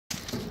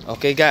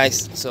Okay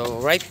guys,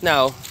 so right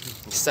now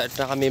start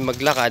na kami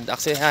maglakad.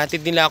 Actually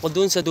hatid nila ako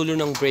dun sa dulo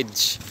ng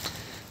bridge.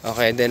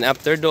 Okay, then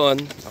after doon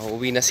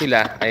uuwi na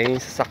sila. Ayun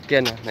yung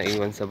sasakyan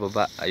naiwan sa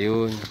baba.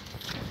 Ayun.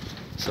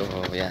 So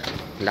yeah,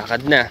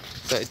 lakad na.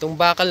 So itong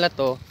bakal na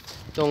to,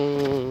 itong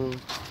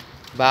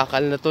bakal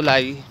na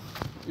tulay,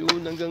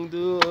 yun hanggang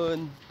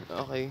dun.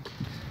 Okay.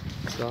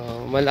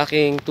 So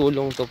malaking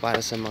tulong to para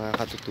sa mga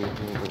katutubo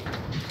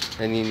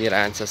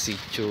naninirahan sa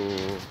sitio,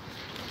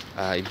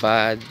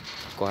 Ibad,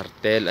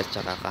 Kwartel at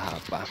saka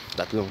Kahapa.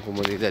 Tatlong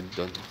komunidad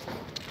doon.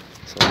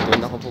 So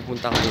doon ako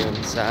pupunta ngayon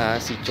sa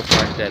sitio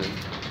Kwartel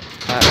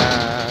para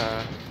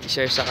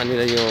i-share sa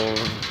kanila yung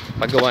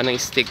paggawa ng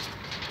stick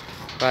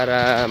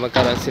para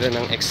magkaroon sila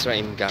ng extra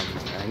income.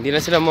 Hindi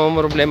na sila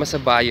problema sa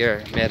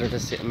buyer.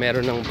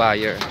 Meron ng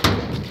buyer.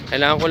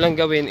 Kailangan ko lang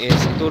gawin is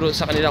ituro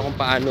sa kanila kung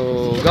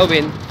paano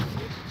gawin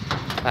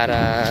para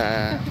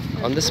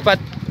on the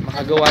spot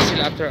makagawa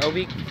sila after a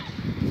week.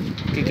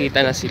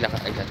 Kikita na sila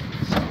kaagad.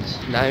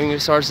 Daming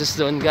resources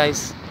doon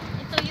guys.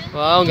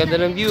 Wow, ganda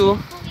ng view.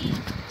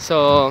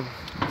 So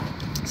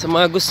sa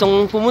mga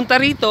gustong pumunta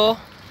rito,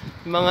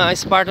 mga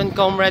Spartan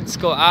comrades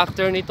ko,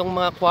 after nitong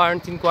mga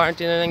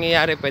quarantine na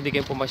nangyayari, pwede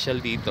kayong pumasyal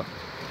dito.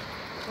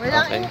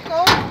 Walang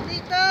in-cove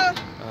dito.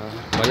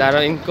 Wala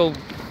raw in-cove.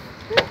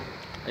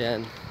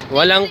 Ayan.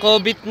 Walang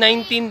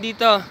COVID-19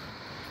 dito.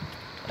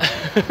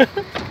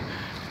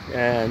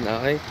 Yan,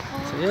 okay.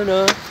 So yun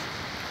o.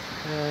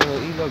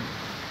 Ilog.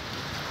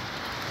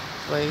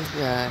 Okay,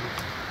 yan.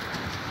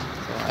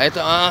 So,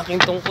 ito ang aking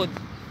tungkod.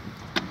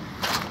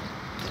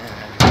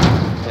 Yan.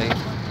 Okay.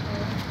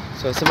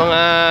 So, sa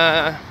mga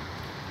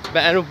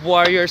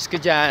warriors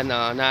ko dyan,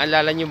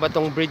 naalala nyo ba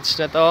tong bridge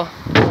na to?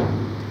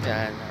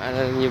 Yan,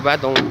 naalala nyo ba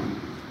tong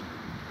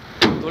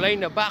tulay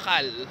na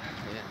bakal?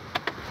 Ayan.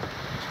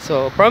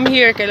 So, from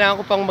here,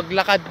 kailangan ko pang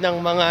maglakad ng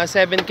mga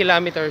 7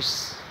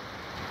 kilometers.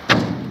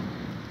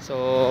 So,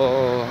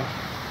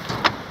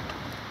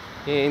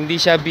 hindi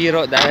siya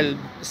biro dahil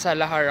sa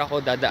lahar ako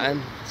dadaan.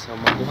 So,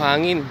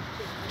 mabuhangin.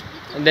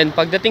 And then,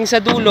 pagdating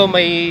sa dulo,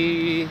 may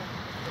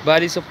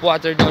bodies of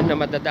water doon na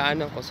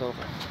madadaanan ko. So,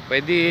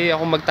 pwede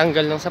ako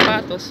magtanggal ng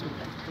sapatos.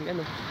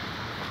 Ganun.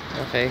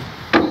 Okay.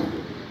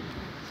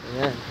 So,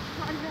 yan.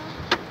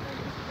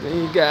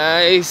 Hey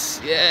guys.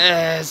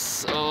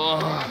 Yes. Oh.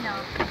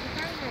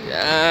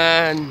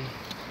 Yan.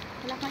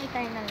 Wala kang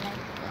eternal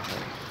life.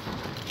 Okay.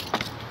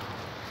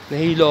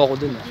 Nahilo ako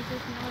dun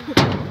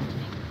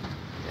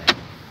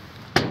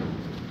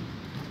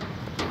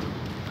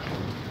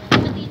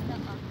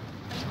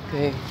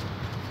Okay.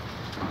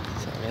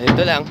 So,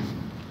 ganito lang.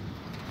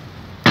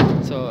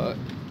 So,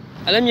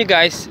 alam niyo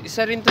guys,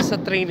 isa rin to sa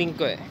training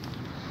ko eh.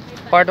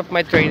 Part of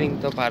my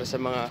training to para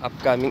sa mga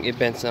upcoming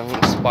events ng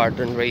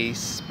Spartan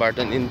Race,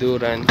 Spartan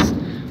Endurance,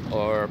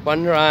 or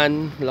fun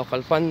run,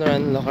 local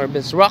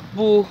events,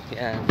 rockboo.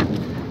 Yan.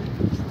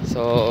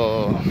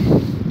 So,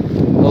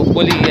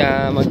 hopefully,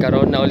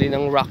 magkaroon na uli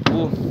ng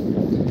rockboo.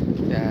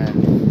 Yan.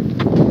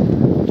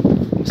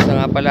 Gusto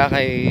nga pala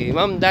kay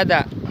Ma'am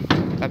Dada.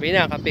 Kape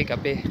na, kape.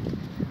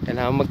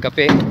 Kailangan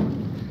magkape.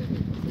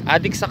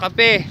 Adik sa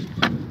kape.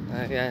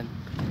 Ayan.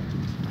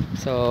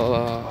 So,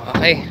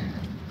 okay.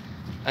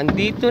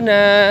 Andito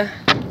na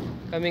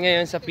kami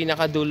ngayon sa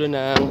pinakadulo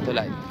ng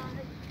tulay.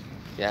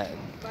 Yan.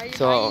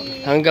 So,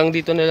 hanggang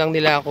dito na lang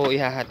nila ako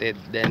ihahatid.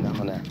 Then,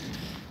 ako na.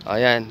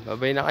 Ayan.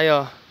 Bye-bye na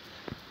kayo.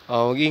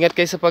 Mag-ingat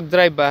kayo sa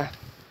pag-drive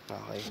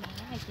Okay.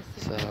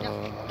 So,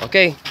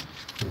 okay.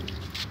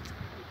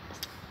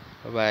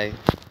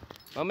 Bye-bye.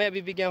 Mamaya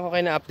bibigyan ko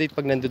kayo ng update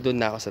pag nandoon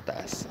na ako sa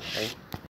taas. Okay?